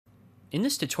In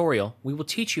this tutorial, we will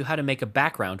teach you how to make a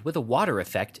background with a water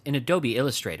effect in Adobe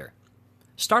Illustrator.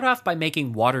 Start off by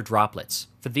making water droplets.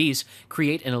 For these,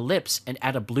 create an ellipse and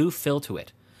add a blue fill to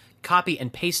it. Copy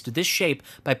and paste this shape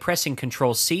by pressing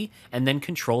Ctrl-C and then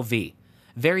Ctrl-V.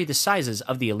 Vary the sizes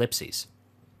of the ellipses.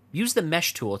 Use the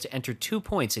Mesh tool to enter 2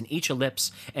 points in each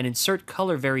ellipse and insert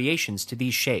color variations to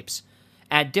these shapes.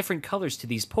 Add different colors to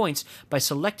these points by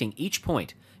selecting each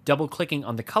point, double-clicking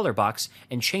on the color box,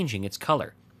 and changing its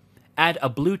color. Add a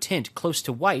blue tint close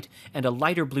to white and a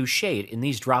lighter blue shade in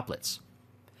these droplets.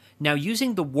 Now,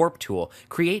 using the Warp tool,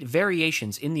 create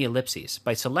variations in the ellipses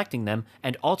by selecting them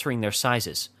and altering their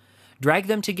sizes. Drag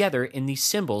them together in the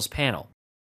Symbols panel.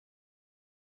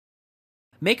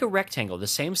 Make a rectangle the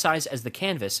same size as the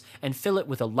canvas and fill it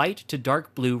with a light to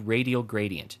dark blue radial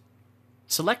gradient.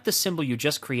 Select the symbol you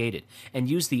just created and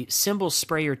use the Symbol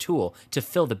Sprayer tool to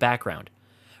fill the background.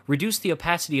 Reduce the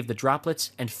opacity of the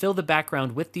droplets and fill the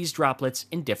background with these droplets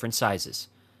in different sizes.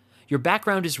 Your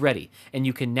background is ready, and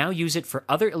you can now use it for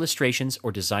other illustrations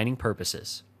or designing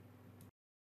purposes.